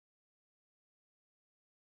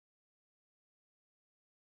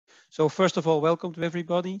So first of all, welcome to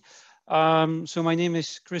everybody. So my name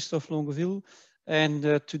is Christophe Longueville, and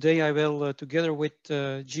today I will, together with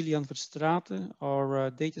Gillian Verstraeten, our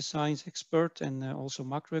data science expert and also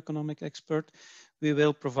macroeconomic expert, we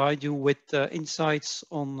will provide you with insights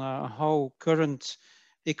on how current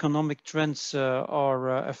economic trends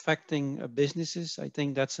are affecting businesses. I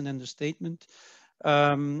think that's an understatement.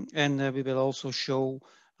 And we will also show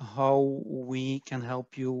how we can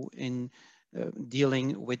help you in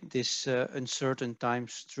dealing with this uncertain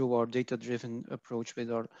times through our data-driven approach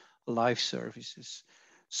with our live services.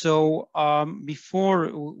 So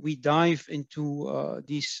before we dive into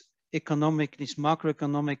these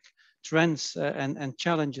macroeconomic trends and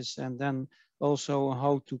challenges, and then also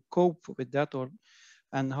how to cope with that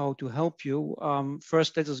and how to help you,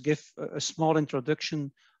 first let us give a small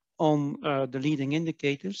introduction on the leading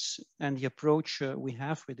indicators and the approach we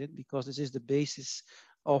have with it, because this is the basis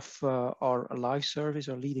of our live service,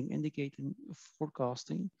 our leading indicator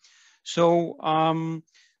forecasting. So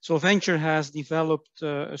Solventure has developed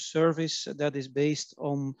a service that is based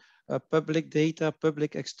on public data,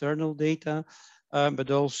 public external data,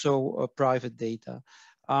 but also private data.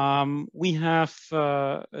 We have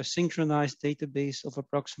a synchronized database of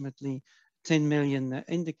approximately 10 million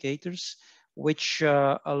indicators, which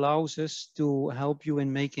allows us to help you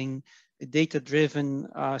in making data-driven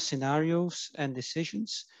scenarios and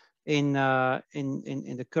decisions in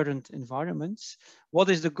the current environments.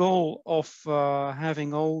 What is the goal of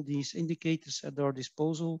having all these indicators at our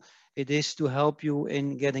disposal? It is to help you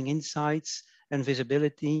in getting insights and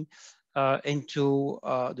visibility into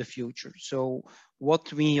the future. So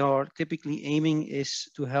what we are typically aiming is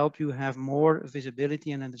to help you have more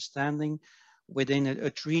visibility and understanding within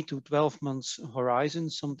a 3 to 12 months horizon,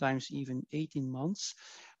 sometimes even 18 months,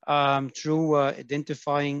 through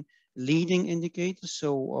identifying leading indicators.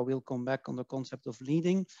 So we'll come back on the concept of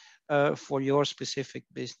leading for your specific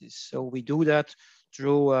business. So we do that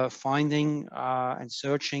through finding and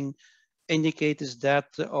searching indicators that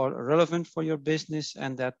are relevant for your business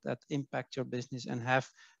and that impact your business and have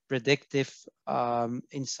predictive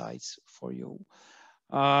insights for you.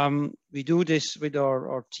 We do this with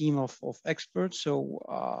our team of experts.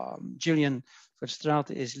 So Gillian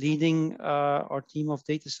Verstraeten is leading our team of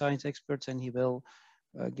data science experts, and he will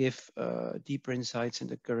give deeper insights in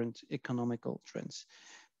the current economical trends.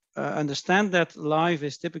 Understand that live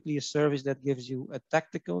is typically a service that gives you a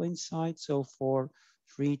tactical insight, so for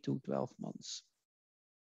 3 to 12 months.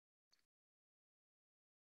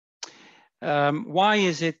 Why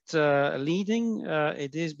is it leading?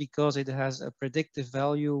 It is because it has a predictive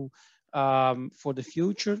value for the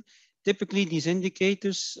future. Typically, these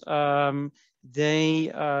indicators,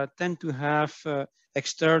 they tend to have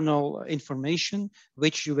external information,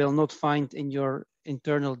 which you will not find in your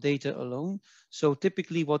internal data alone. So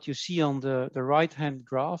typically what you see on the right-hand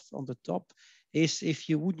graph on the top is if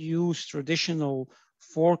you would use traditional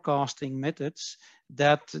forecasting methods,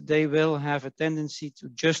 that they will have a tendency to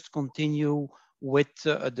just continue with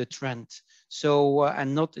the trend. So,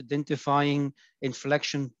 and not identifying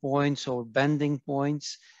inflection points or bending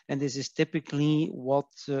points. And this is typically what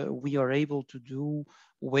we are able to do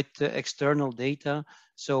with external data.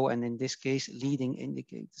 So, and in this case, leading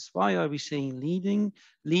indicators. Why are we saying leading?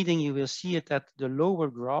 Leading, you will see it at the lower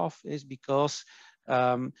graph, is because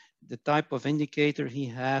the type of indicator, he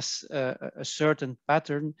has a certain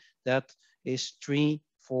pattern that is 3,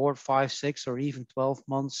 4, 5, 6, or even 12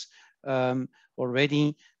 months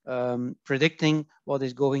already predicting what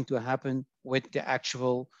is going to happen with the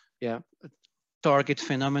actual target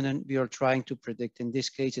phenomenon we are trying to predict. In this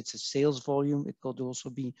case, it's a sales volume. It could also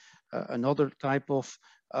be another type of,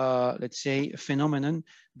 let's say, phenomenon,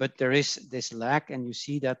 but there is this lag, and you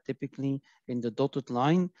see that typically in the dotted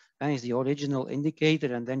line. That is the original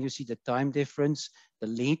indicator, and then you see the time difference, the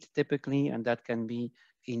lead typically, and that can be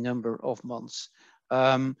a number of months.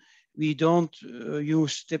 We don't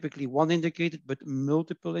use typically one indicator, but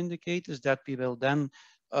multiple indicators that we will then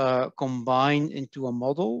combine into a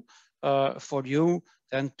model for you,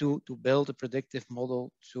 then to build a predictive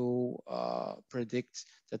model to predict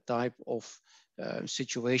the type of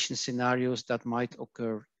situation scenarios that might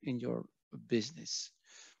occur in your business.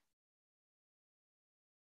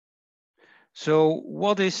 So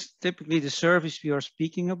what is typically the service we are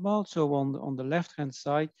speaking about? So on the left-hand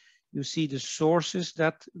side, you see the sources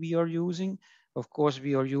that we are using. Of course,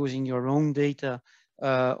 we are using your own data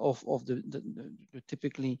of the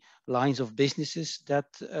typically lines of businesses that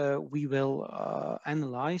we will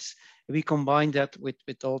analyze. We combine that with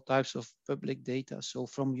all types of public data. So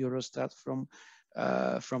from Eurostat,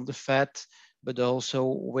 from the Fed, but also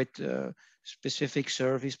with specific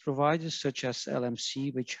service providers such as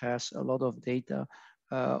LMC, which has a lot of data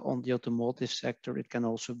on the automotive sector. It can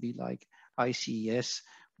also be like ICES,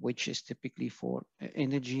 which is typically for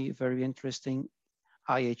energy, very interesting.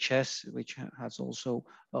 IHS, which has also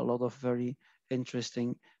a lot of very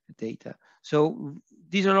interesting data. So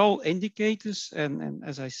these are all indicators, and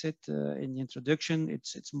as I said in the introduction,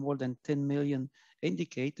 it's more than 10 million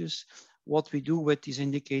indicators. What we do with these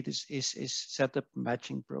indicators is set up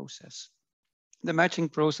matching process. The matching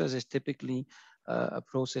process is typically a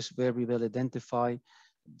process where we will identify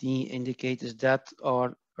the indicators that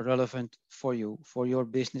are relevant for you, for your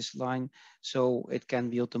business line. So it can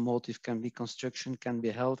be automotive, can be construction, can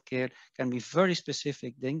be healthcare, can be very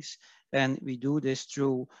specific things. And we do this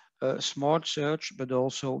through smart search, but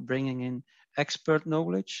also bringing in expert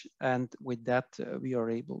knowledge. And with that, we are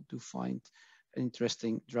able to find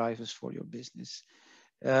interesting drivers for your business.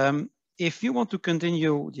 If you want to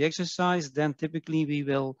continue the exercise, then typically we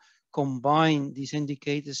will combine these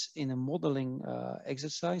indicators in a modeling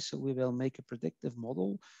exercise. So we will make a predictive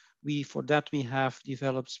model. For that, we have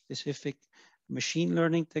developed specific machine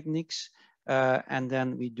learning techniques. And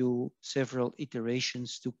then we do several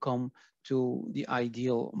iterations to come to the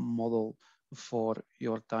ideal model for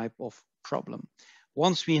your type of problem.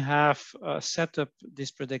 Once we have set up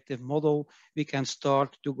this predictive model, we can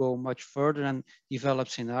start to go much further and develop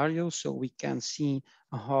scenarios so we can see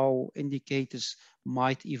how indicators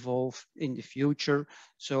might evolve in the future.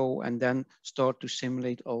 So, and then start to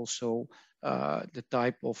simulate also the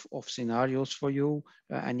type of scenarios for you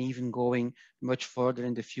and even going much further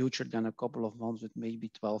in the future than a couple of months with maybe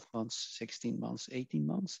 12 months, 16 months, 18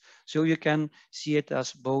 months. So you can see it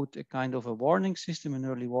as both a kind of a warning system, an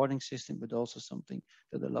early warning system, but also something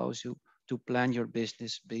that allows you to plan your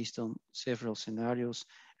business based on several scenarios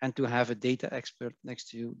and to have a data expert next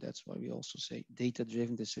to you. That's why we also say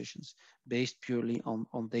data-driven decisions based purely on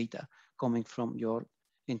data coming from your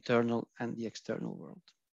internal and the external world.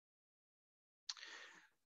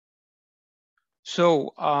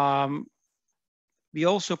 So we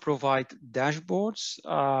also provide dashboards.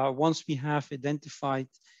 Once we have identified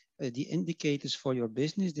the indicators for your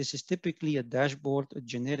business, this is typically a dashboard, a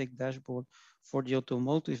generic dashboard for the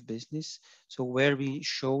automotive business. So where we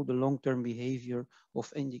show the long-term behavior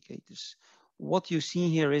of indicators. What you see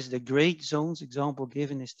here is the gray zones example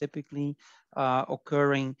given is typically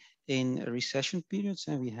occurring in recession periods.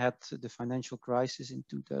 And we had the financial crisis in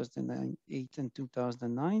 2008 and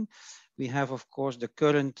 2009. We have, of course, the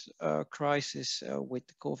current crisis with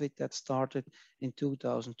COVID that started in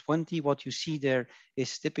 2020. What you see there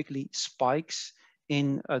is typically spikes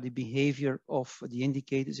in the behavior of the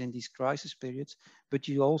indicators in these crisis periods, but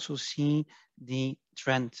you also see the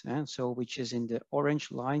trend, so which is in the orange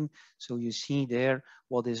line. So you see there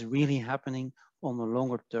what is really happening on a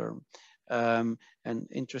longer term. And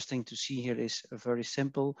interesting to see here is a very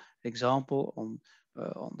simple example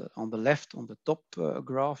on the left, on the top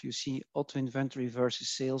graph, you see auto inventory versus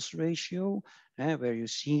sales ratio, where you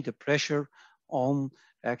see the pressure on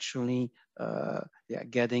actually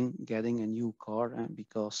getting a new car,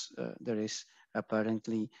 because there is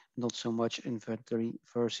apparently not so much inventory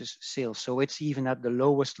versus sales. So it's even at the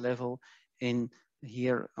lowest level in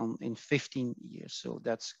 15 years. So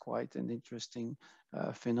that's quite an interesting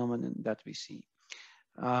phenomenon that we see.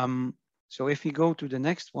 So if we go to the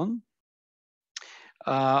next one,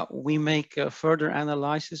 we make further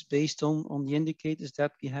analysis based on the indicators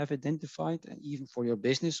that we have identified, and even for your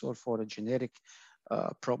business or for a generic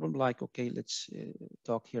problem like, okay, let's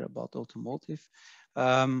talk here about automotive.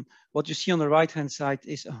 What you see on the right-hand side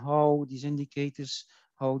is how these indicators,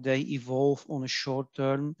 how they evolve on a short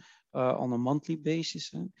term, on a monthly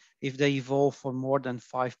basis. If they evolve for more than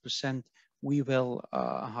 5%, we will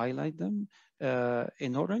highlight them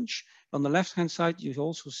in orange. On the left-hand side, you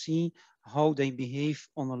also see how they behave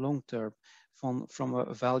on a long term from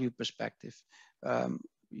a value perspective.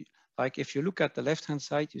 Like if you look at the left-hand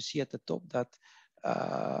side, you see at the top that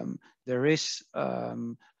there is a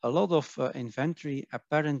lot of inventory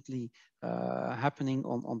apparently happening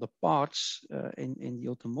on the parts in the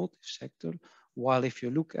automotive sector. While if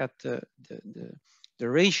you look at the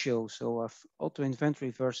ratio, so of auto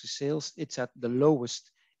inventory versus sales, it's at the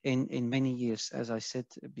lowest in many years, as I said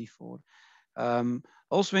before.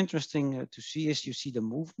 Also interesting to see is you see the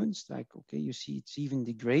movements, like, okay, you see it's even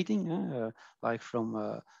degrading, like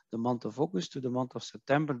from the month of August to the month of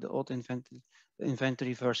September, the auto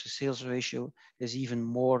inventory versus sales ratio is even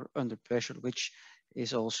more under pressure, which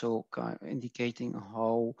is also kind of indicating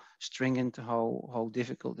how stringent, how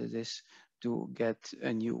difficult it is to get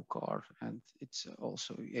a new car. And it's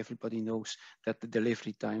also, everybody knows that the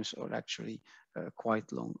delivery times are actually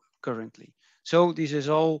quite long currently. So this is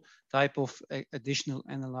all type of additional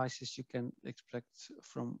analysis you can expect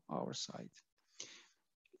from our side.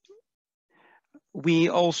 We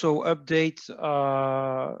also update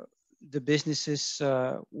the businesses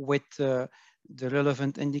with the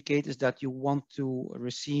relevant indicators that you want to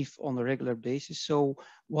receive on a regular basis. So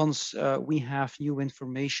once we have new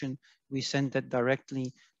information, we send that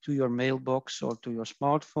directly to your mailbox or to your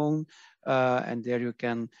smartphone, and there you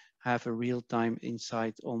can have a real-time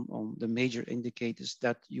insight on the major indicators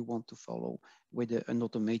that you want to follow with an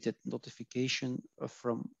automated notification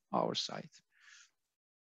from our side.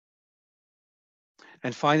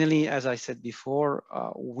 And finally, as I said before,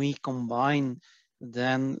 we combine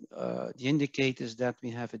then the indicators that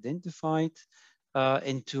we have identified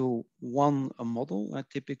into one model.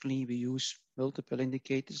 Typically, we use multiple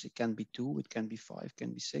indicators. It can be 2, it can be 5, it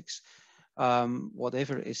can be 6,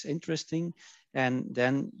 whatever is interesting. And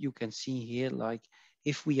then you can see here, like,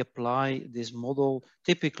 if we apply this model,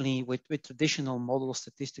 typically with traditional models,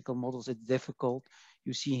 statistical models, it's difficult.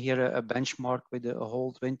 You see here a benchmark with a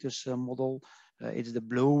Holt-Winters model. It's the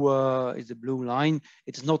blue line.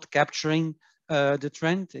 It's not capturing the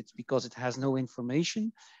trend. It's because it has no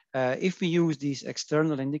information. If we use these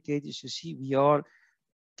external indicators, you see we are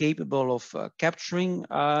capable of capturing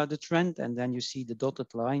the trend, and then you see the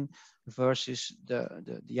dotted line versus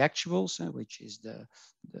the actuals, which is the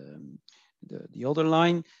other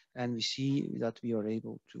line, and we see that we are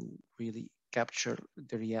able to really capture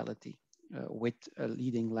the reality with a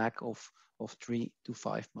leading lag of 3 to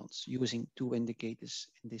 5 months using 2 indicators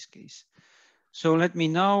in this case. So let me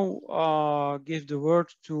now give the word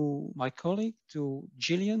to my colleague, to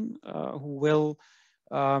Gillian, who will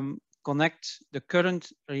connect the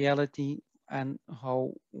current reality and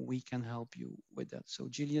how we can help you with that. So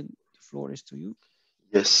Gillian, the floor is to you.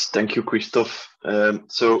 Yes, thank you, Christophe.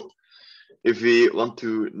 So if we want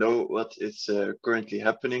to know what is currently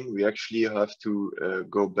happening, we actually have to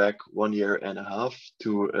go back 1.5 years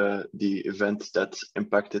to the event that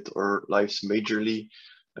impacted our lives majorly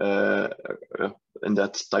in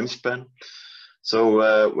that time span.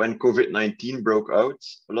 So when COVID-19 broke out,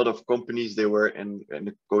 a lot of companies, they were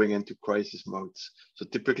going into crisis mode. So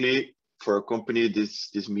typically for a company,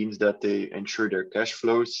 this means that they ensure their cash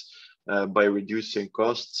flows by reducing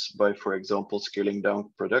costs, by, for example, scaling down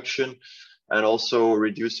production, and also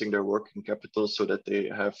reducing their working capital so that they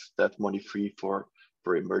have that money free for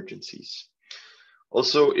emergencies.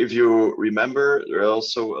 Also, if you remember, there are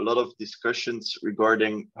also a lot of discussions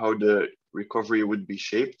regarding how the recovery would be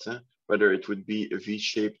shaped, whether it would be a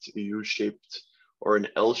V-shaped, a U-shaped, or an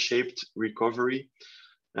L-shaped recovery.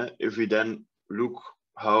 If we then look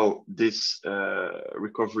how this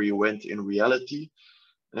recovery went in reality,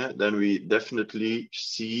 then we definitely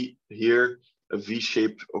see here a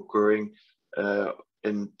V-shape occurring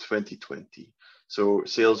in 2020. So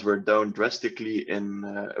sales were down drastically in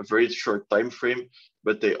a very short time frame,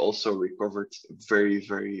 but they also recovered very,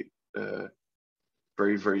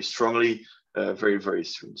 very strongly, very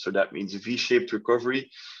soon. So that means a V-shaped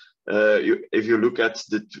recovery. If you look at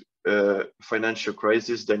the financial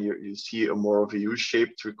crisis, then you see a more of a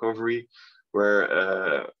U-shaped recovery,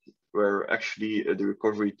 where actually the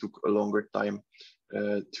recovery took a longer time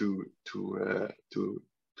to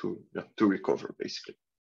recover, basically.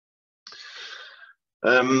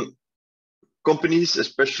 Companies,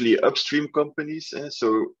 especially upstream companies.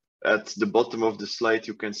 So at the bottom of the slide,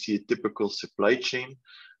 you can see a typical supply chain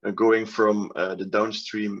going from the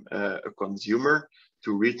downstream consumer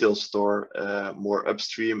to retail store, more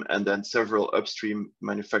upstream, and then several upstream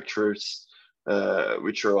manufacturers,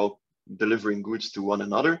 which are all delivering goods to one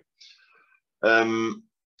another.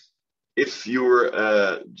 If you're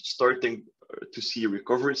starting to see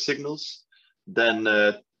recovery signals, then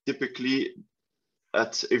typically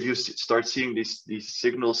if you start seeing these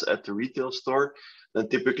signals at the retail store, then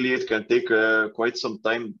typically it can take quite some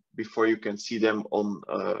time before you can see them on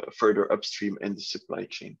further upstream in the supply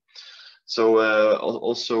chain. So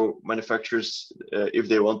also manufacturers, if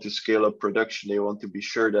they want to scale up production, they want to be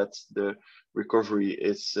sure that the recovery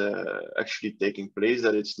is actually taking place,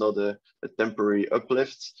 that it's not a temporary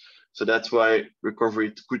uplift. So that's why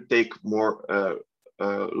recovery could take more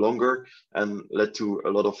longer and led to a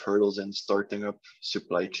lot of hurdles in starting up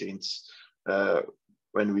supply chains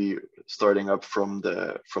when we starting up from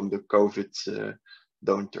the COVID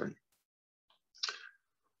downturn.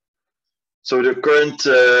 So the current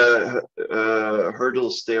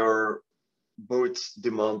hurdles, they are both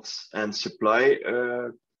demand and supply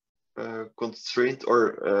constraint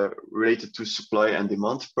or related to supply and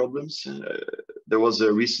demand problems. There was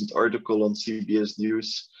a recent article on CBS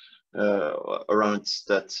News around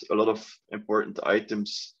that a lot of important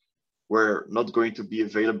items were not going to be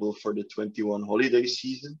available for the 21 holiday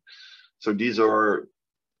season. So these are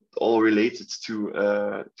all related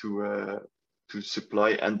to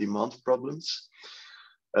supply and demand problems.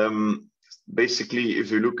 Basically,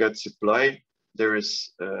 if you look at supply, there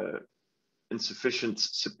is insufficient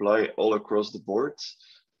supply all across the board,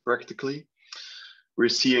 practically. We're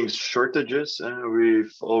seeing shortages.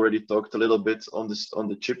 We've already talked a little bit on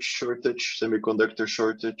the chip shortage, semiconductor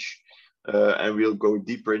shortage, and we'll go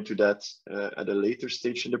deeper into that at a later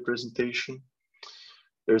stage in the presentation.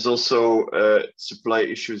 There's also supply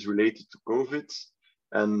issues related to COVID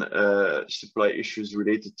and supply issues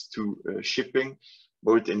related to shipping,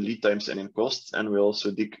 both in lead times and in costs, and we'll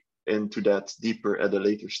also dig into that deeper at a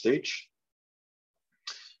later stage.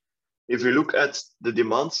 If we look at the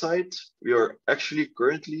demand side, we are actually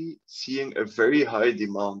currently seeing a very high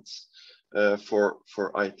demand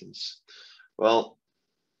for items. Well,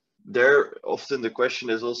 there often the question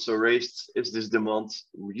is also raised, is this demand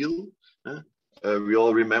real? We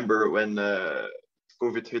all remember when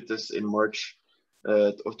COVID hit us in March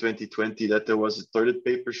of 2020 that there was a toilet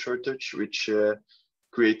paper shortage, which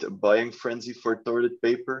created a buying frenzy for toilet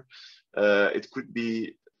paper. It could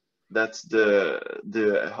be that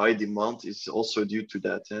the high demand is also due to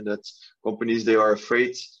that, and that companies, they are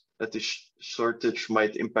afraid that the shortage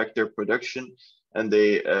might impact their production, and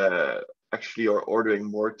they actually are ordering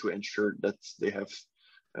more to ensure that they have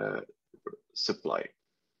supply.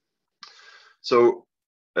 So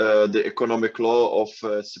the economic law of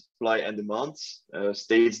supply and demand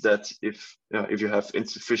states that if you have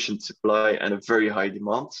insufficient supply and a very high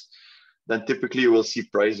demand, then typically you will see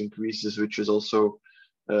price increases, which is also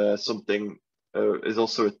something is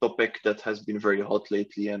also a topic that has been very hot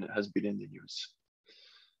lately and has been in the news.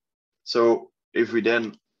 So if we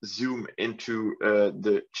then zoom into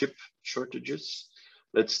the chip shortages,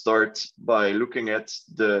 let's start by looking at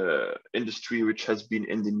the industry which has been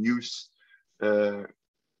in the news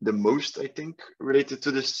the most, I think, related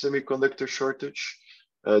to the semiconductor shortage,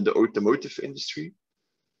 the automotive industry.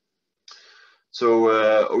 So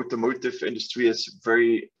automotive industry is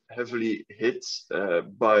very heavily hit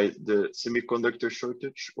by the semiconductor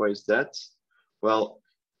shortage. Why is that? Well,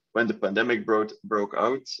 when the pandemic broke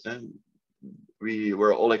out, and we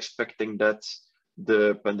were all expecting that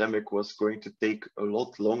the pandemic was going to take a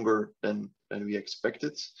lot longer than we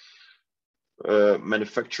expected.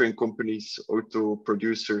 Manufacturing companies, auto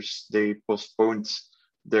producers, they postponed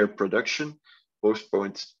their production,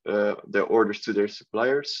 postponed their orders to their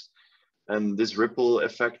suppliers, and this ripple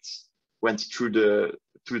effect went through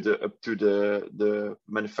up to the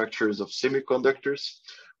manufacturers of semiconductors,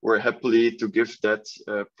 were happily to give that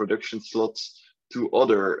production slots to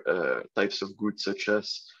other types of goods, such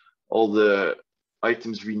as all the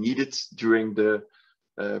items we needed during the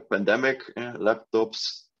pandemic,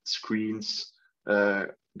 laptops, screens,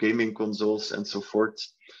 gaming consoles, and so forth.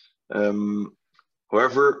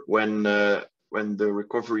 However, when the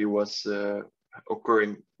recovery was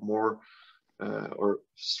occurring more or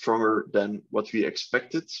stronger than what we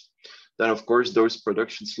expected, then of course those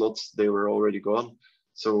production slots, they were already gone.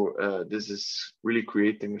 So this is really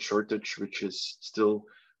creating a shortage, which is still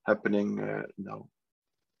happening now.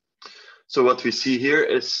 So what we see here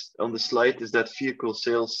is on the slide is that vehicle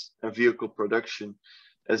sales and vehicle production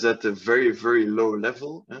is at a very, very low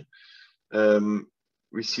level.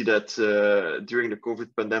 We see that during the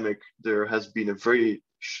COVID pandemic, there has been a very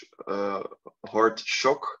hard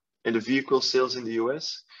shock in the vehicle sales in the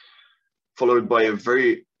US, followed by a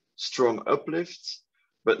very strong uplift.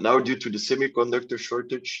 But now, due to the semiconductor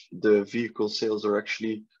shortage, the vehicle sales are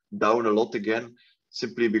actually down a lot again,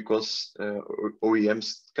 simply because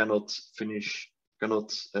OEMs cannot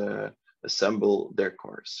assemble their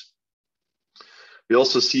cars. We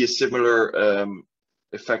also see a similar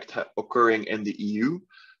effect occurring in the EU,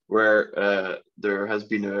 where there has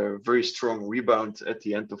been a very strong rebound at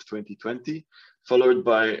the end of 2020, followed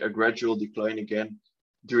by a gradual decline again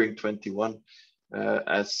during 21,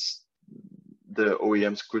 as the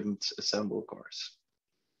OEMs couldn't assemble cars.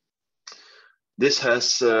 This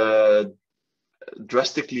has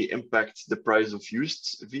drastically impacted the price of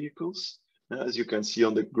used vehicles, as you can see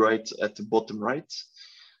on the graph at the bottom right.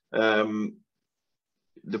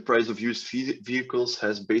 The price of used vehicles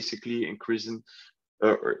has basically increased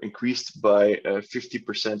by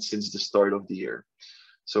 50% since the start of the year.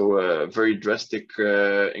 So a very drastic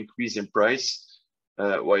increase in price.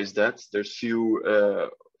 Why is that? There's few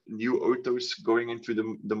new autos going into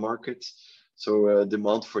the market. So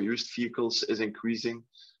demand for used vehicles is increasing,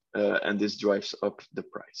 and this drives up the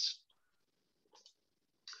price.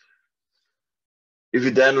 If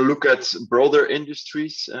you then look at broader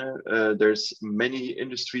industries, there's many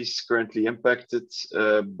industries currently impacted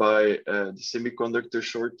by the semiconductor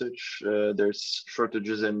shortage. There's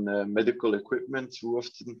shortages in medical equipment who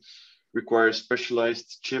often require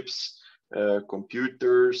specialized chips,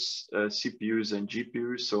 computers, CPUs and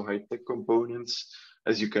GPUs, so high-tech components,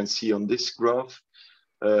 as you can see on this graph.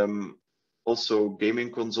 Also gaming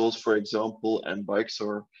consoles, for example, and bikes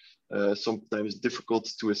are sometimes difficult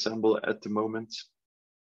to assemble at the moment.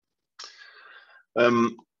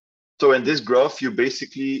 So in this graph, you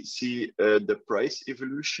basically see the price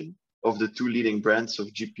evolution of the two leading brands of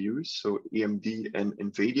GPUs, so AMD and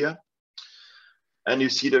NVIDIA. And you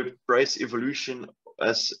see the price evolution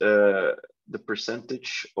as the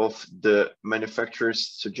percentage of the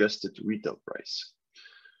manufacturer's suggested retail price.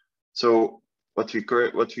 So what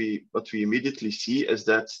we immediately see is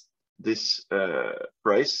that this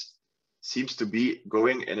price seems to be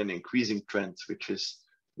going in an increasing trend, which is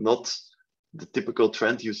not the typical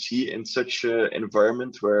trend you see in such an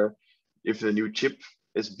environment, where if a new chip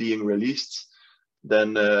is being released,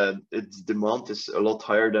 then its demand is a lot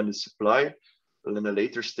higher than the supply. And in a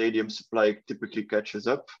later stadium, supply typically catches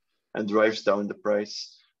up and drives down the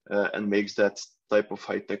price and makes that type of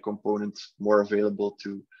high-tech component more available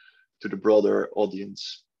to the broader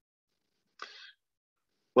audience.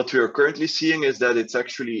 What we are currently seeing is that it's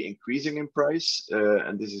actually increasing in price,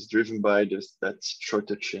 and this is driven by that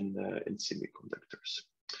shortage in semiconductors.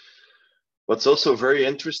 What's also very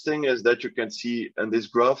interesting is that you can see in this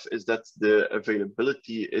graph is that the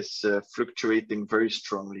availability is fluctuating very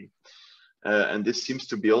strongly. And this seems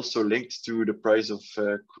to be also linked to the price of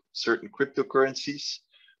certain cryptocurrencies,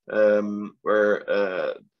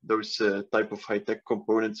 where those type of high-tech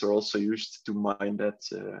components are also used to mine that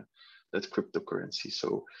cryptocurrency.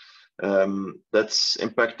 So that's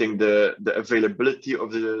impacting the availability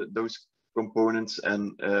of those components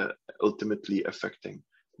and ultimately affecting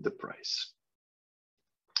the price.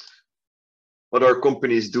 What are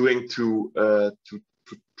companies doing to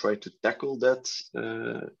try to tackle that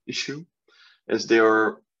issue? As they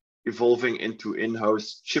are evolving into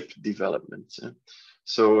in-house chip development.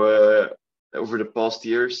 So over the past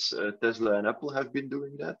years, Tesla and Apple have been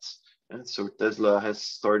doing that. And so Tesla has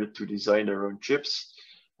started to design their own chips.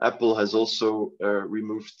 Apple has also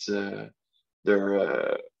removed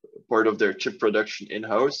their part of their chip production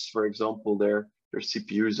in-house. For example, their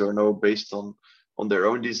CPUs are now based on their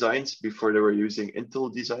own designs. Before they were using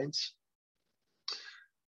Intel designs.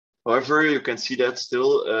 However, you can see that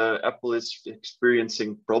still Apple is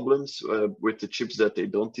experiencing problems with the chips that they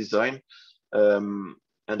don't design. And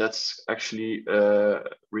that's actually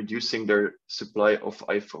reducing their supply of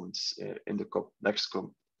iPhones in the next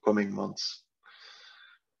coming months.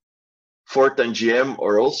 Ford and GM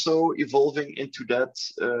are also evolving into that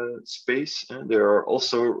space, and they are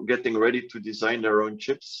also getting ready to design their own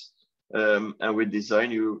chips. And with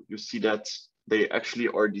design, you see that they actually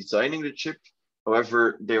are designing the chip.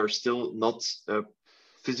 However, they are still not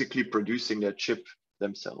physically producing that chip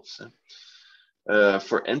themselves.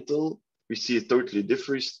 For Intel, we see a totally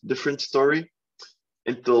different story.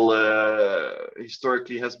 Intel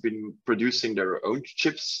historically has been producing their own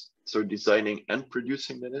chips, so designing and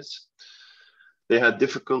producing that is. They had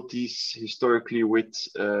difficulties historically with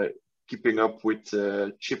keeping up with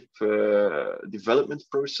chip development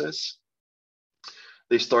process.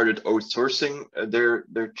 They started outsourcing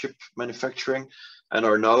their chip manufacturing and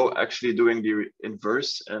are now actually doing the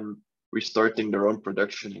inverse and restarting their own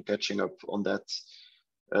production and catching up on that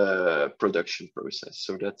production process.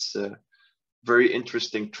 So that's a very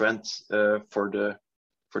interesting trend for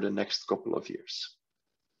the next couple of years.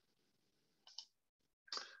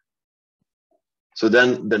 So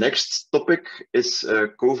then the next topic is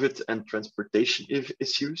COVID and transportation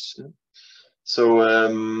issues.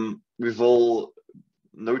 So we've all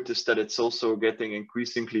noticed that it's also getting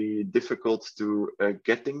increasingly difficult to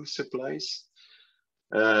getting supplies.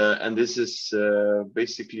 And this is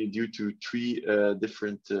basically due to three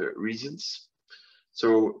different reasons.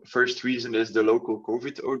 So first reason is the local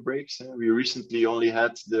COVID outbreaks. We recently only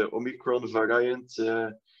had the Omicron variant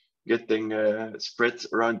getting spread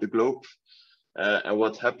around the globe. And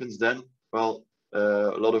what happens then? Well,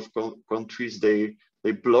 a lot of countries, they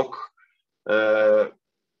block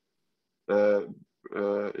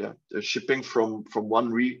shipping from one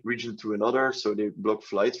region to another. So they block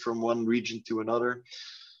flights from one region to another,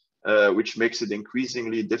 which makes it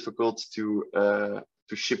increasingly difficult to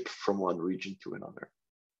ship from one region to another.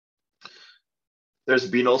 There's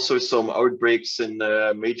been also some outbreaks in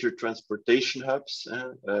major transportation hubs.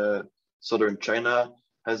 Southern China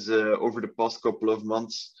has, over the past couple of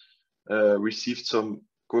months, received some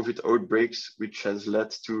COVID outbreaks, which has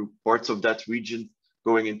led to parts of that region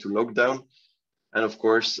going into lockdown. And of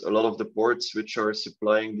course, a lot of the ports which are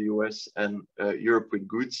supplying the US and Europe with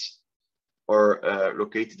goods are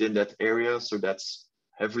located in that area. So that's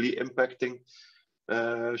heavily impacting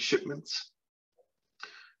shipments.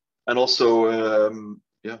 And also,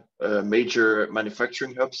 major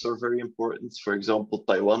manufacturing hubs are very important. For example,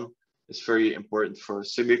 Taiwan is very important for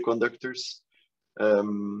semiconductors.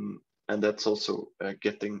 And that's also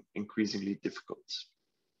getting increasingly difficult.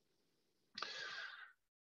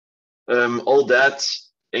 All that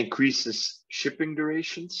increases shipping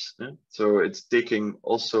durations. So it's taking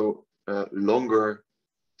also longer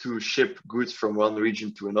to ship goods from one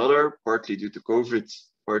region to another, partly due to COVID,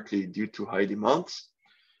 partly due to high demand.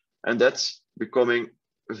 And that's becoming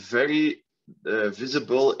very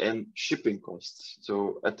visible in shipping costs.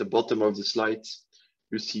 So at the bottom of the slide,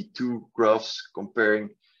 you see two graphs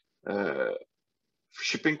comparing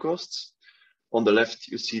shipping costs. On the left,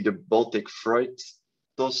 you see the Baltic Freight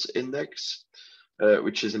TOS index,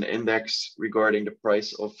 which is an index regarding the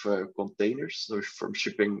price of containers, so from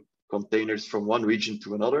shipping containers from one region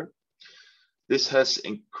to another. This has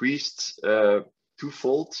increased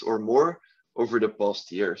twofold or more over the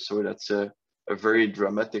past year. So that's a very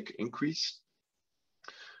dramatic increase.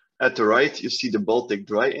 At the right, you see the Baltic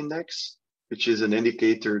Dry Index, which is an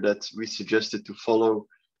indicator that we suggested to follow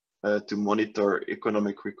to monitor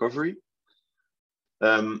economic recovery.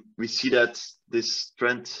 We see that this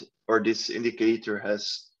trend or this indicator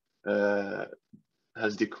has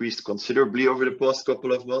decreased considerably over the past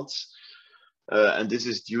couple of months. And this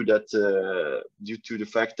is due to the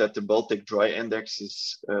fact that the Baltic Dry Index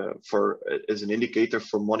is an indicator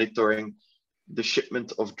for monitoring the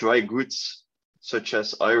shipment of dry goods, such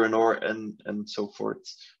as iron ore and so forth,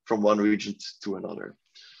 from one region to another.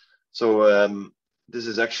 So this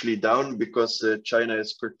is actually down because China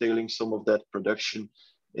is curtailing some of that production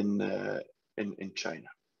in China.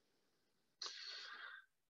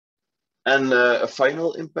 And a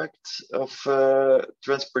final impact of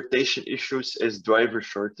transportation issues is driver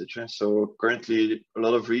shortage. So currently, a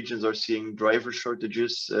lot of regions are seeing driver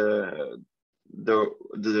shortages. The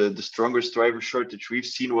strongest driver shortage we've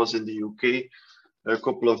seen was in the UK a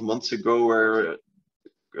couple of months ago, where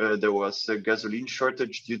there was a gasoline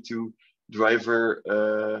shortage due to driver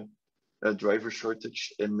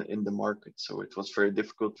shortage in the market. So it was very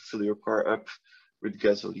difficult to fill your car up with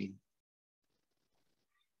gasoline.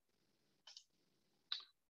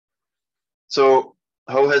 So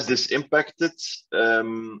how has this impacted?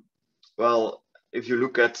 Well, if you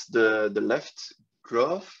look at the left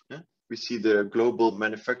graph, we see the global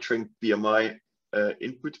manufacturing PMI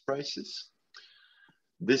input prices.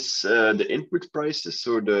 This the input prices,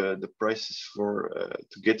 so the prices for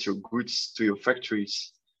to get your goods to your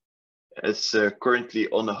factories, is currently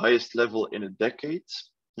on the highest level in a decade.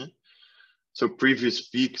 So previous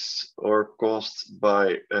peaks are caused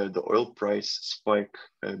by the oil price spike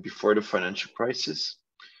before the financial crisis,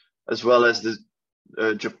 as well as the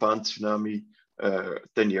Japan tsunami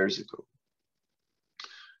 10 years ago.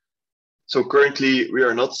 So currently we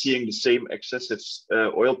are not seeing the same excessive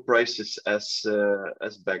oil prices as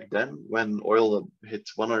back then, when oil hit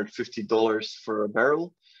 $150 for a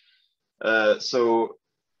barrel. So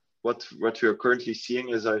what we are currently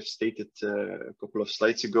seeing, as I've stated a couple of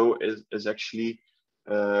slides ago, is actually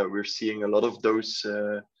we're seeing a lot of those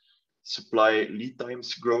supply lead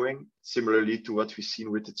times growing, similarly to what we've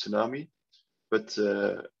seen with the tsunami. But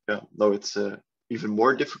yeah, now it's even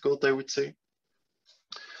more difficult, I would say.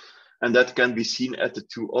 And that can be seen at the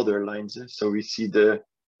two other lines. So we see the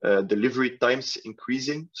delivery times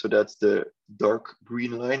increasing. So that's the dark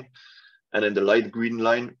green line. And in the light green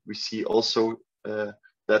line, we see also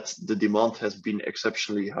that the demand has been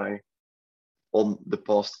exceptionally high on the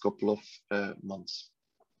past couple of months.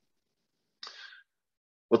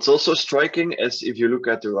 What's also striking is, if you look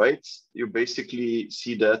at the right, you basically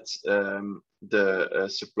see that the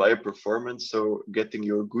supplier performance, so getting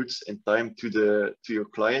your goods in time to your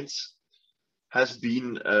clients, has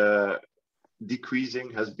been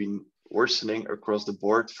decreasing, has been worsening across the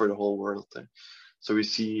board for the whole world. So we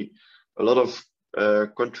see a lot of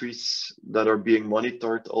countries that are being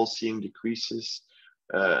monitored all seeing decreases,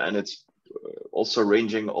 and it's also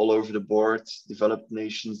ranging all over the board: developed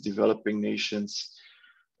nations, developing nations,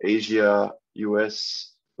 Asia,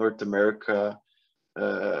 US, North America,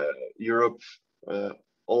 Europe.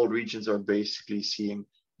 All regions are basically seeing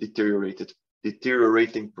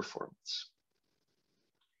deteriorating performance.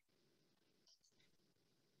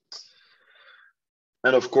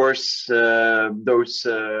 And of course, those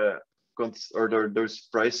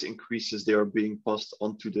price increases, they are being passed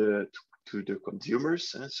on to the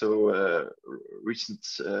consumers. So recent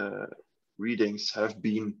readings have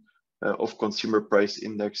been of consumer price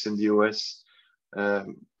index in the US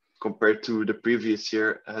compared to the previous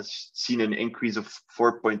year has seen an increase of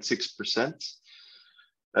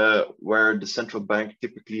 4.6%, where the central bank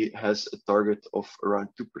typically has a target of around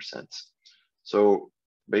 2%. So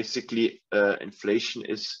basically, inflation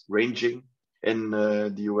is ranging in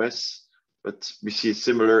the US, but we see a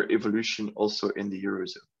similar evolution also in the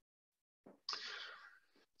Eurozone.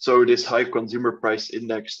 So this high consumer price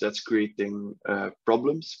index, that's creating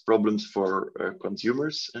problems for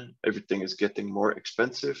consumers. Everything is getting more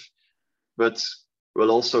expensive, but will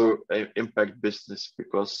also impact business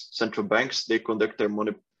because central banks, they conduct their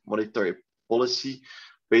monetary policy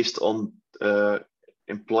based on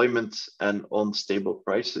employment and on stable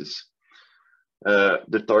prices.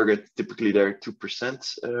 The target typically there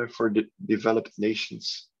 2% for the developed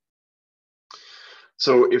nations.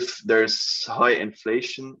 So if there's high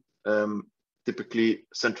inflation, typically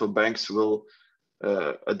central banks will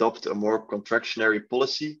adopt a more contractionary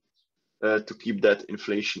policy to keep that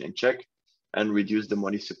inflation in check and reduce the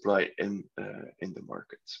money supply in the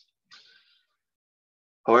markets.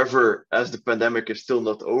 However, as the pandemic is still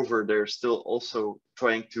not over, they're still also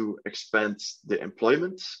trying to expand the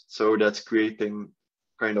employment. So that's creating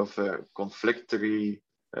kind of a conflictory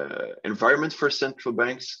environment for central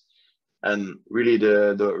banks. And really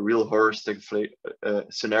the real horror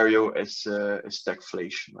scenario is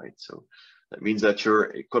stagflation, right? So that means that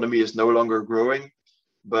your economy is no longer growing,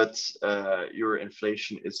 but your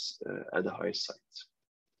inflation is at the high side.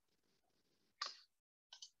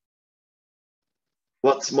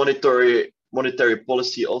 What monetary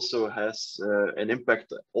policy also has an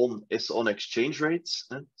impact on is on exchange rates.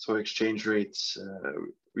 So exchange rates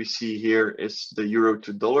we see here is the euro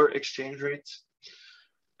to dollar exchange rate.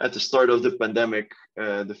 At the start of the pandemic,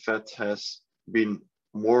 the Fed has been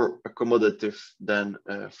more accommodative than,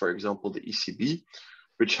 for example, the ECB,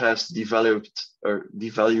 which has devalued,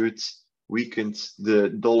 weakened the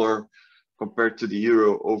dollar compared to the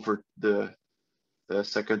euro over the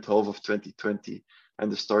second half of 2020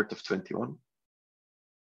 and the start of 21.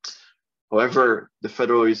 However, the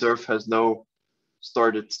Federal Reserve has now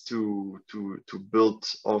started to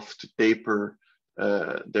taper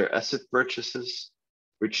their asset purchases,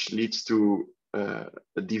 which leads to a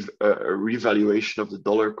revaluation of the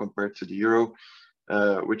dollar compared to the euro,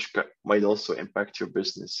 which might also impact your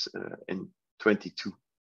business in 22.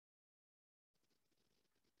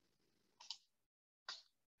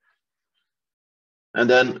 And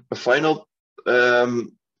then a final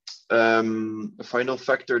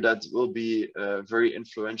factor that will be very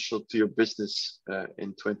influential to your business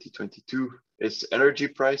in 2022 is energy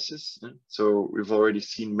prices. So we've already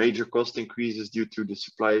seen major cost increases due to the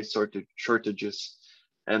supply shortages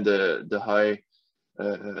and the high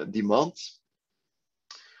demand.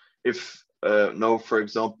 If now, for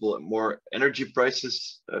example, more energy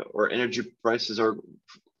prices are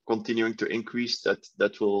continuing to increase,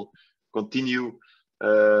 that will continue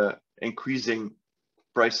increasing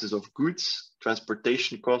prices of goods,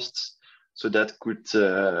 transportation costs. So that could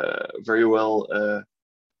very well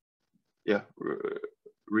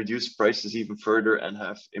reduce prices even further and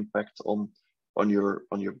have impact on your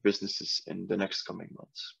businesses in the next coming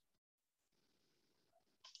months.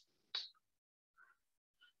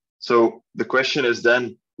 So the question is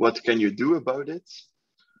then, what can you do about it?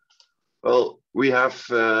 Well, we have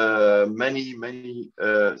many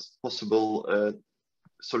possible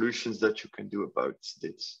solutions that you can do about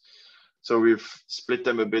this. So we've split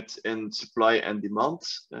them a bit in supply and demand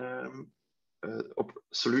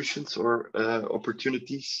solutions or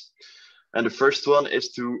opportunities. And the first one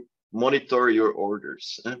is to monitor your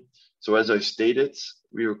orders. So as I stated,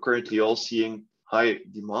 we are currently all seeing high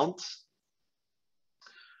demand.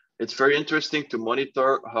 It's very interesting to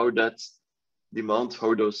monitor how that demand,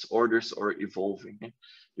 how those orders are evolving.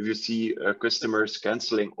 If you see customers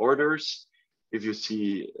canceling orders, if you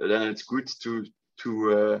see, then it's good to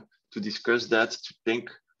discuss that, to think,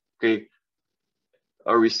 okay,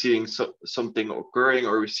 are we seeing something occurring?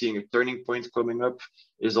 Are we seeing a turning point coming up?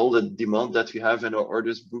 Is all the demand that we have in our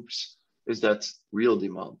orders books, is that real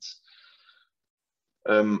demand?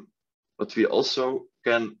 What we also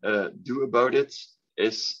can do about it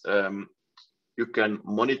is you can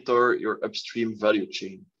monitor your upstream value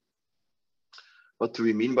chain. What do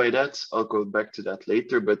we mean by that? I'll go back to that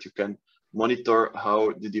later, but you can monitor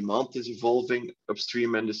how the demand is evolving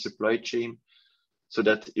upstream in the supply chain, so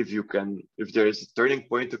that if there is a turning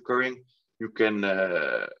point occurring, you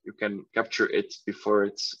can capture it before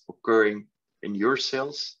it's occurring in your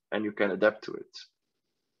sales, and you can adapt to it.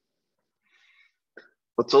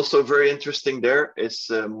 What's also very interesting there is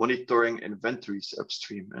monitoring inventories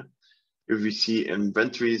upstream. If we see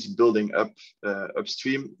inventories building up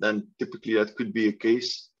upstream, then typically that could be a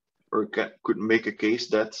case, or could make a case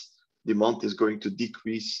that demand is going to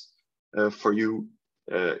decrease for you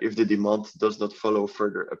if the demand does not follow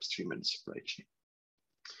further upstream in the supply chain.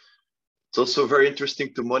 It's also very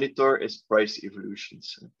interesting to monitor is price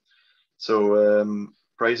evolutions. So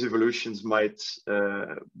price evolutions might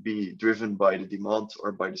be driven by the demand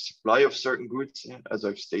or by the supply of certain goods, as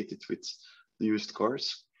I've stated with the used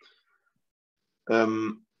cars.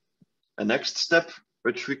 A next step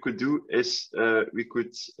which we could do is we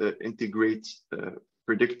could integrate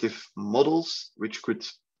predictive models which could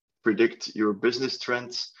predict your business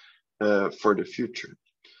trends for the future.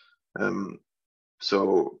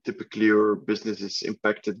 So typically your business is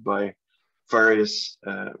impacted by various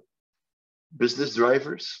business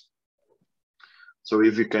drivers. So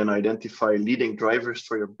if you can identify leading drivers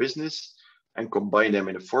for your business and combine them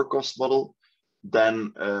in a forecast model,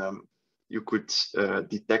 then you could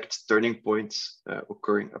detect turning points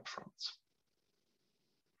occurring upfront.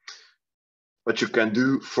 What you can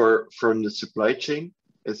do from the supply chain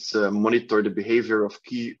is monitor the behavior of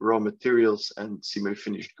key raw materials and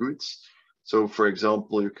semi-finished goods. So for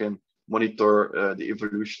example, you can monitor the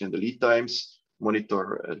evolution in the lead times,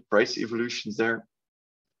 monitor price evolutions there.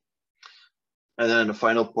 And then the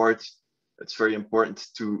final part, it's very important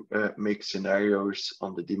to make scenarios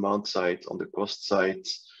on the demand side, on the cost side,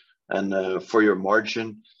 and for your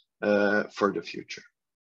margin for the future.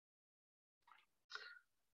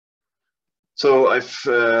 So I've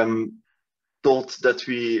thought that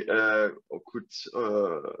we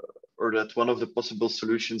or that one of the possible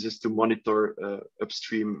solutions is to monitor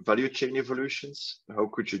upstream value chain evolutions. How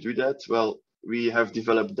could you do that? Well, we have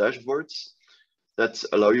developed dashboards that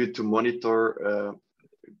allow you to monitor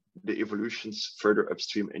the evolutions further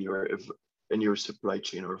upstream in your supply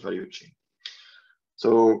chain or value chain.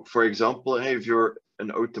 So, for example, if you're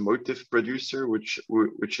an automotive producer, which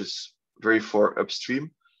is very far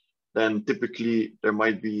upstream, then typically there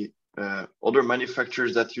might be other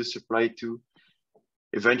manufacturers that you supply to.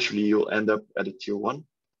 Eventually, you'll end up at a tier 1,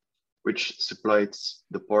 which supplies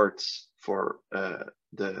the parts for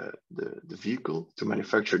the vehicle, to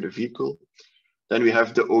manufacture the vehicle. Then we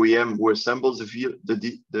have the OEM who assembles the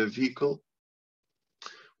vehicle,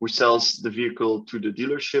 who sells the vehicle to the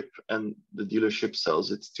dealership, and the dealership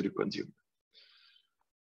sells it to the consumer.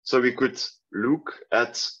 So we could look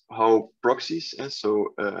at how proxies, and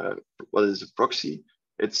so what is a proxy?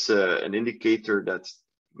 It's an indicator that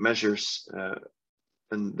measures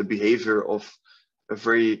the behavior of a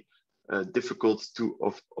very difficult to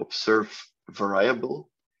observe variable.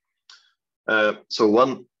 So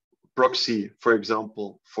one proxy, for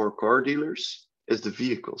example, for car dealers is the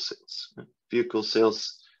vehicle sales. Vehicle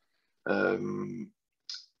sales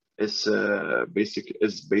is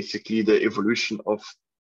basically the evolution of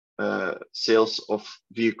sales of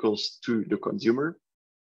vehicles to the consumer.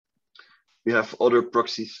 We have other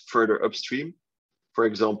proxies further upstream, for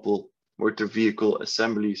example, motor vehicle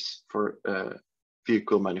assemblies for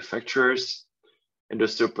vehicle manufacturers,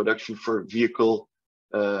 industrial production for vehicle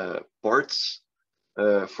parts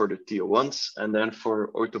for the tier 1s, and then for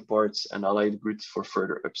auto parts and allied goods for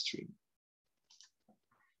further upstream.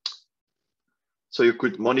 So you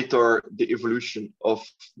could monitor the evolution of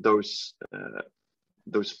those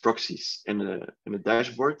proxies in a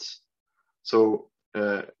dashboard. So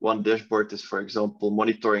one dashboard is, for example,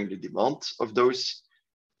 monitoring the demand of those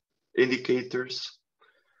indicators.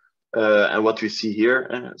 And what we see here,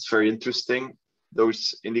 and it's very interesting,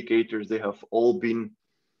 those indicators, they have all been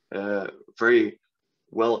very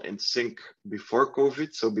well in sync before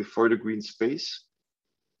COVID, so before the green space.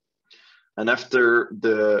 And after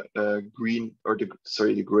the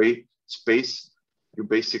the gray space, you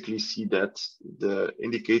basically see that the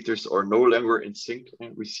indicators are no longer in sync.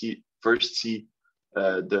 And we first see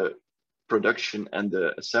the production and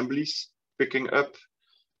the assemblies picking up.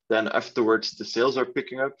 Then afterwards, the sales are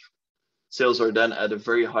picking up. Sales are then at a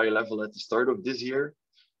very high level at the start of this year,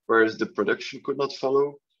 whereas the production could not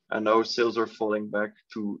follow. And now sales are falling back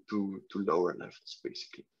to lower levels,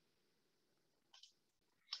 basically.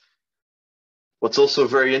 What's also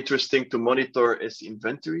very interesting to monitor is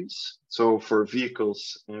inventories. So for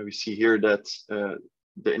vehicles, we see here that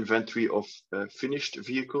the inventory of finished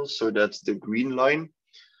vehicles, so that's the green line,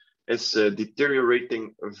 is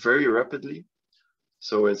deteriorating very rapidly.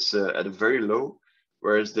 So it's at a very low,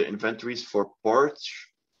 whereas the inventories for parts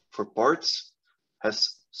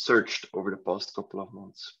has surged over the past couple of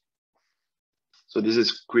months. So this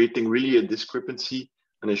is creating really a discrepancy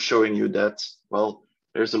and is showing you that, well,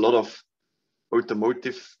 there's a lot of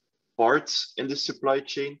automotive parts in the supply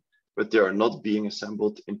chain, but they are not being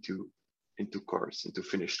assembled into cars, into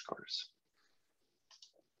finished cars.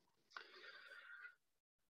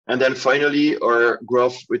 And then finally, our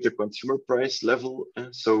graph with the consumer price level.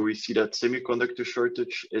 So we see that semiconductor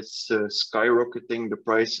shortage is skyrocketing the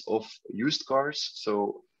price of used cars.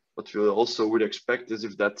 So what we also would expect is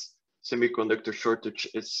if that semiconductor shortage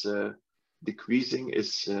is decreasing,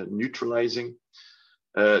 is neutralizing,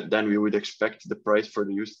 then we would expect the price for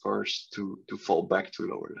the used cars to fall back to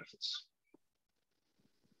lower levels.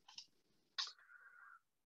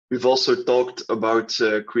 We've also talked about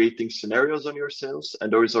creating scenarios on your sales,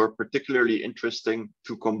 and those are particularly interesting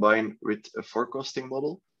to combine with a forecasting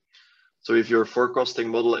model. So if your forecasting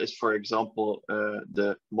model is, for example,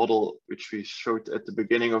 the model which we showed at the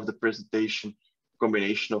beginning of the presentation,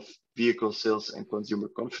 combination of vehicle sales and consumer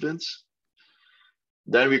confidence,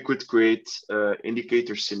 then we could create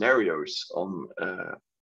indicator scenarios on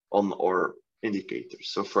our indicators.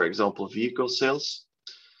 So for example, vehicle sales,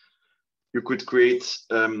 you could create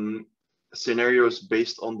scenarios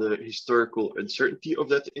based on the historical uncertainty of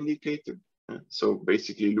that indicator. So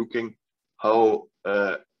basically looking how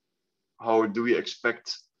do we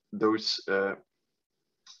expect those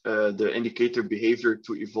the indicator behavior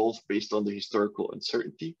to evolve based on the historical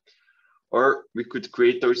uncertainty. Or we could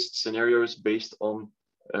create those scenarios based on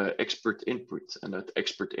expert input, and that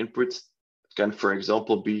expert input can, for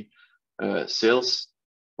example, be sales,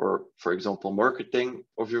 or for example, marketing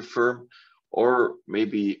of your firm, or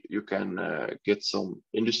maybe you can get some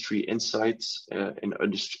industry insights in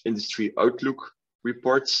industry outlook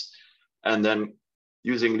reports, and then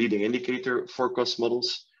using leading indicator forecast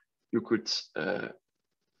models, you could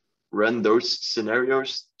run those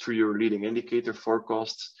scenarios through your leading indicator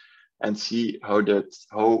forecasts and see how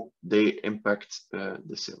they impact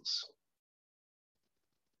the sales.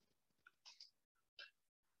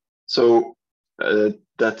 So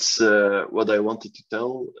that's what I wanted to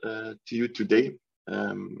tell to you today.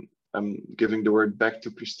 I'm giving the word back to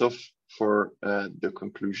Christophe for the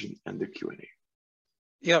conclusion and the Q&A.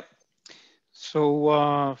 Yep.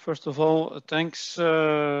 So first of all, thanks,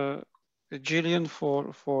 Gillian,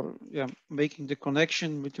 for making the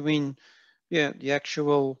connection between the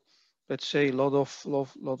actual, let's say, lots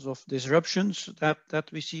of disruptions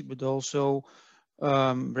that we see, but also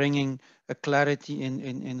bringing a clarity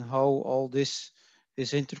in how all this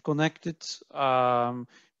is interconnected,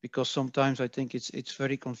 because sometimes I think it's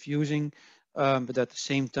very confusing, but at the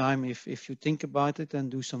same time, if you think about it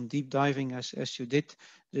and do some deep diving as you did,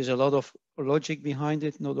 there's a lot of logic behind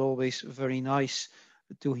it, not always very nice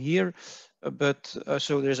to hear, but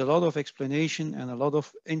so there's a lot of explanation and a lot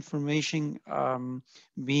of information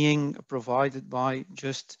being provided by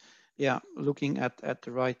just looking at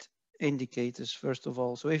the right indicators first of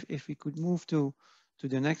all. So if we could move to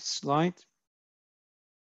the next slide.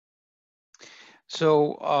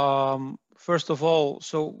 So first of all,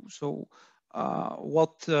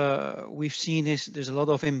 what we've seen is there's a lot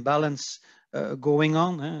of imbalance going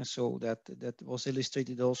on. So that was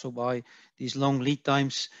illustrated also by these long lead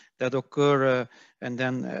times that occur. And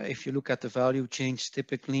then if you look at the value chains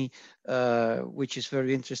typically, which is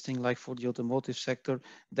very interesting, like for the automotive sector,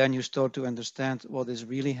 then you start to understand what is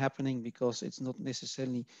really happening, because it's not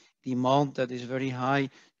necessarily demand that is very high.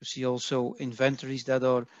 You see also inventories that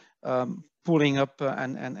are pulling up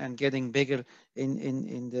and getting bigger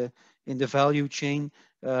in the value chain.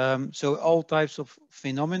 So all types of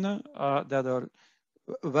phenomena that are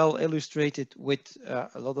well illustrated with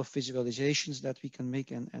a lot of visualizations that we can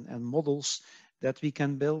make and models that we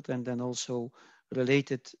can build, and then also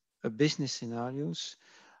related business scenarios.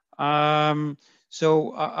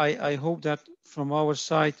 So I hope that from our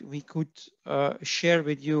side we could share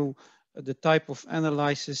with you the type of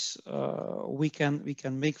analysis we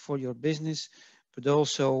can make for your business, but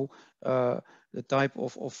also the type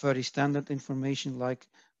of very standard information, like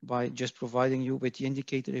by just providing you with the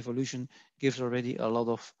indicator evolution, gives already a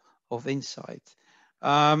lot of insight.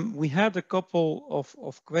 We had a couple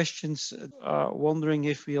of questions wondering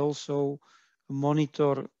if we also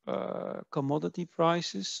monitor commodity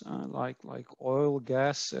prices like oil,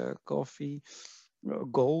 gas, coffee,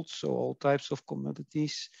 gold, so all types of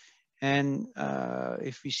commodities, and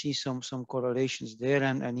if we see some correlations there,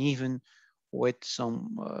 and even with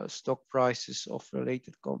some stock prices of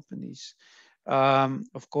related companies.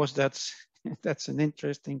 Of course, that's an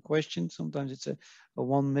interesting question. Sometimes it's a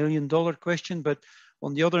 $1 million question, but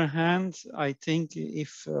On the other hand, I think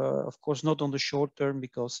if, of course, not on the short term,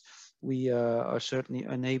 because we are certainly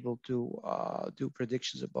unable to do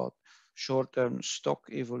predictions about short-term stock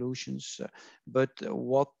evolutions. But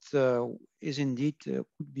what is indeed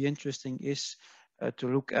would be interesting is to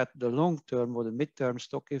look at the long-term or the mid-term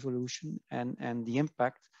stock evolution and the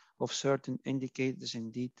impact of certain indicators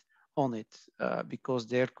indeed on it, because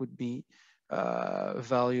there could be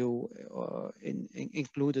value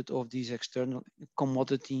included of these external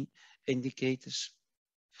commodity indicators.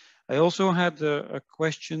 I also had a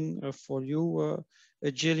question for you,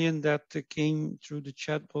 Gillian, that came through the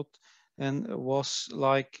chatbot and was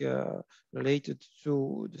like related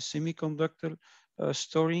to the semiconductor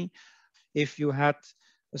story. If you had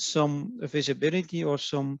some visibility or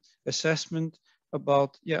some assessment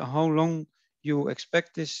about how long you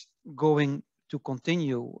expect this going to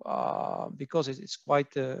continue, because it's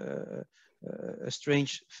quite a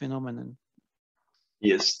strange phenomenon.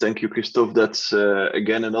 Yes, thank you, Christophe. That's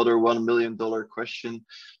again another $1 million question,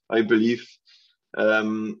 I believe.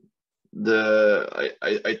 I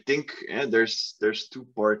think there's two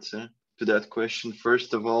parts to that question.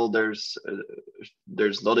 First of all, there's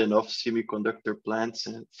not enough semiconductor plants,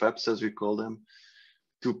 fabs as we call them,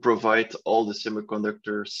 to provide all the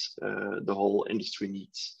semiconductors the whole industry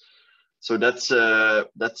needs. So that's an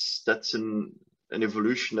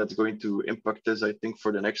evolution that's going to impact us, I think,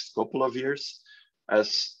 for the next couple of years,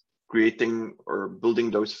 as creating or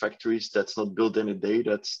building those factories. That's not built in a day.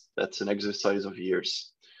 That's an exercise of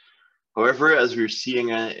years. However, as we're seeing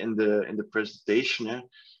in the presentation,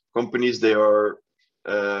 companies, they are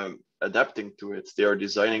adapting to it. They are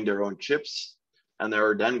designing their own chips, and they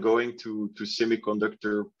are then going to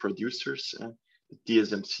semiconductor producers,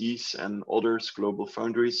 TSMCs and others, global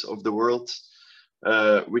foundries of the world,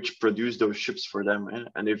 which produce those chips for them.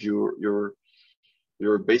 And if you're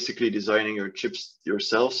basically designing your chips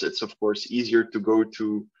yourselves, it's of course easier to go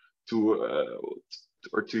to do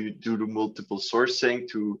multiple sourcing,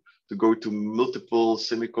 to go to multiple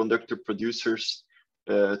semiconductor producers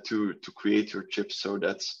to create your chips. So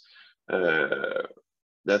that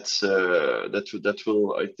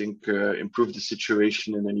will, I think, improve the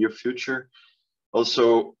situation in the near future.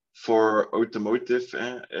 Also for automotive,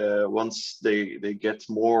 once they get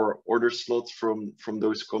more order slots from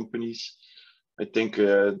those companies, I think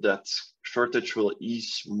that shortage will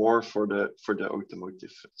ease more for the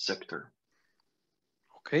automotive sector.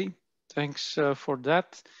 Okay, thanks for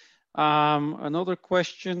that. Another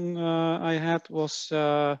question I had was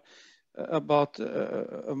about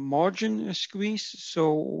a margin squeeze.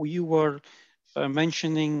 So you were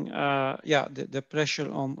mentioning, the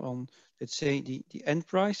pressure on let's say the end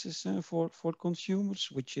prices for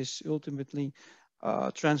consumers, which is ultimately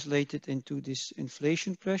translated into this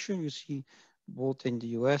inflation pressure you see both in the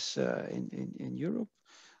US in Europe.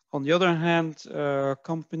 On the other hand,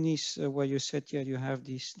 companies where you said you have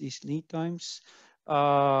these lead times,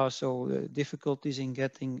 so difficulties in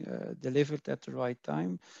getting delivered at the right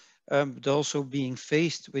time, but also being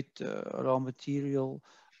faced with raw material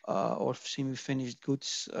or semi-finished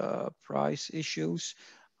goods price issues.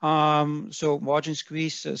 So margin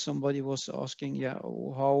squeeze, somebody was asking,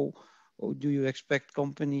 how do you expect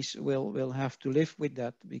companies will have to live with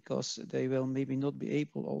that, because they will maybe not be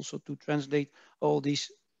able also to translate all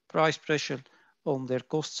these price pressure on their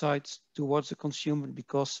cost sides towards the consumer,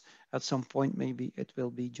 because at some point maybe it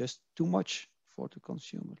will be just too much for the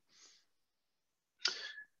consumer.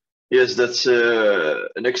 Yes, that's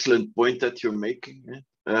an excellent point that you're making.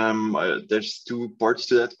 There's two parts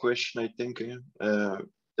to that question, I think.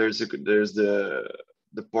 There's the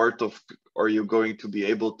part of, are you going to be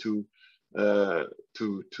able to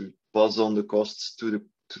pass on the costs to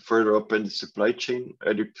further up in the supply chain,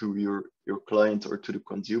 either to your client or to the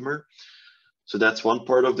consumer? So that's one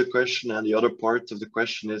part of the question, and the other part of the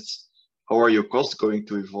question is, how are your costs going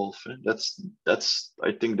to evolve? That's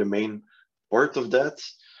I think the main part of that.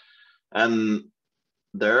 And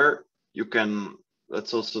there you can,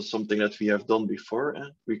 that's also something that we have done before.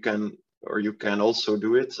 We can, or you can also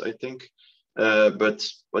do it, I think. But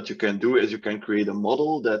what you can do is you can create a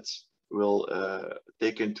model that will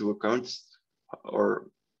take into account or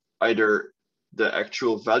either the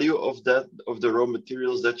actual value of the raw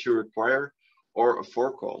materials that you require, or a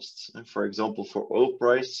forecast. And for example, for oil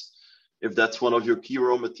price, if that's one of your key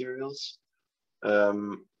raw materials,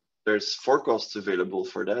 there's forecasts available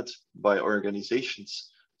for that by organizations.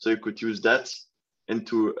 So you could use that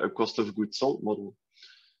into a cost of goods sold model,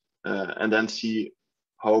 and then see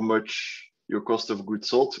how much your cost of goods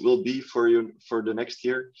sold will be for the next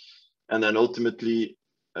year. And then ultimately,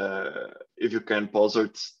 if you can pass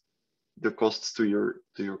out the costs to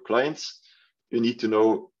your clients, you need to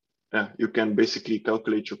know, you can basically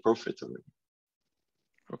calculate your profit already.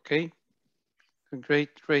 Okay, a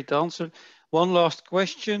great answer. One last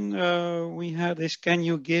question we had is, can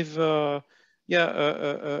you give an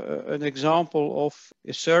example of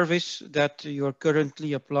a service that you're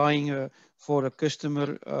currently applying for a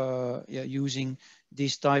customer using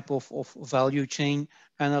this type of value chain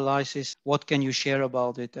analysis? What can you share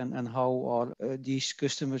about it, and how are these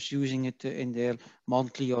customers using it in their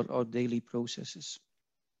monthly or daily processes?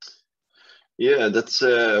 Yeah, that's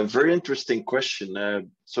a very interesting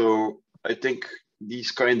question. So I think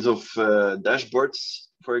these kinds of dashboards,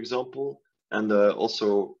 for example, and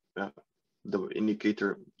also the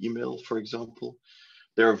indicator email, for example,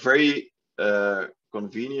 they're very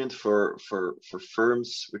convenient for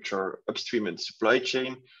firms which are upstream in supply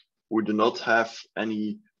chain who do not have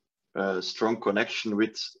any strong connection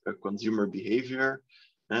with consumer behavior.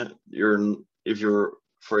 If you're,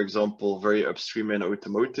 for example, very upstream in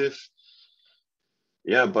automotive,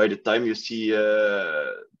 by the time you see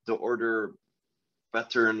the order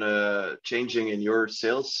pattern changing in your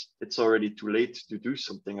sales, it's already too late to do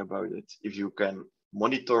something about it. If you can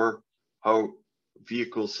monitor how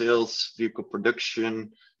vehicle sales, vehicle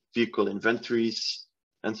production, vehicle inventories,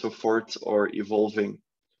 and so forth are evolving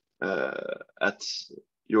at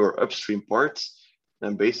your upstream parts,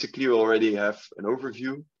 then basically you already have an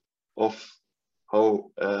overview of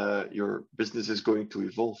how your business is going to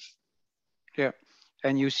evolve. Yeah.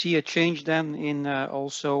 And you see a change then in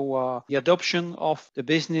also the adoption of the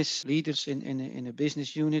business leaders in a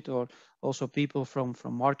business unit, or also people from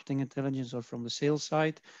marketing intelligence or from the sales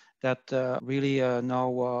side, that really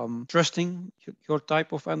now trusting your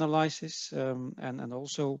type of analysis, and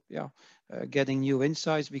also getting new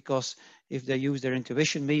insights, because if they use their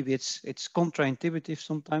intuition, maybe it's counterintuitive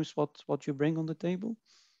sometimes what you bring on the table.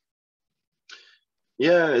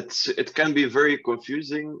 Yeah, it can be very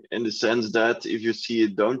confusing in the sense that if you see a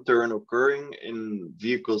downturn occurring in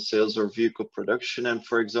vehicle sales or vehicle production, and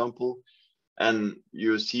for example, and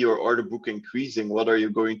you see your order book increasing, what are you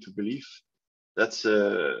going to believe? That's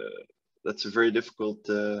a very difficult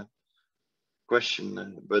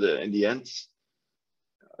question. But in the end,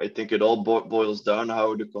 I think it all boils down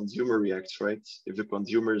how the consumer reacts, right? If the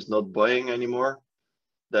consumer is not buying anymore,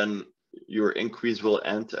 then your increase will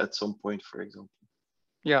end at some point, for example.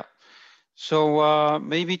 Yeah. So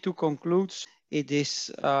maybe to conclude, it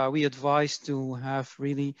is we advise to have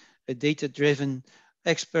really a data-driven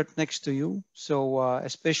expert next to you. So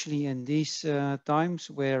especially in these times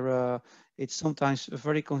where it's sometimes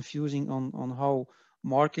very confusing on how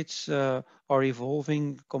markets are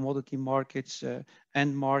evolving, commodity markets,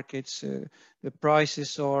 end markets, the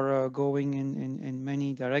prices are going in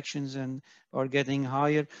many directions and are getting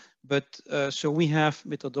higher. But so we have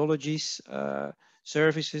methodologies,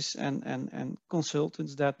 services and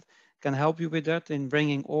consultants that can help you with that, in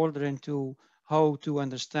bringing order into how to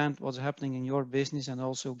understand what's happening in your business, and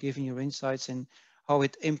also giving you insights in how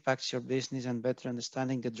it impacts your business and better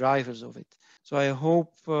understanding the drivers of it. So I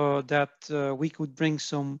hope that we could bring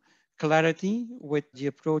some clarity with the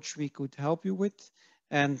approach we could help you with.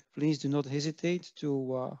 And please do not hesitate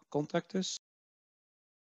to contact us.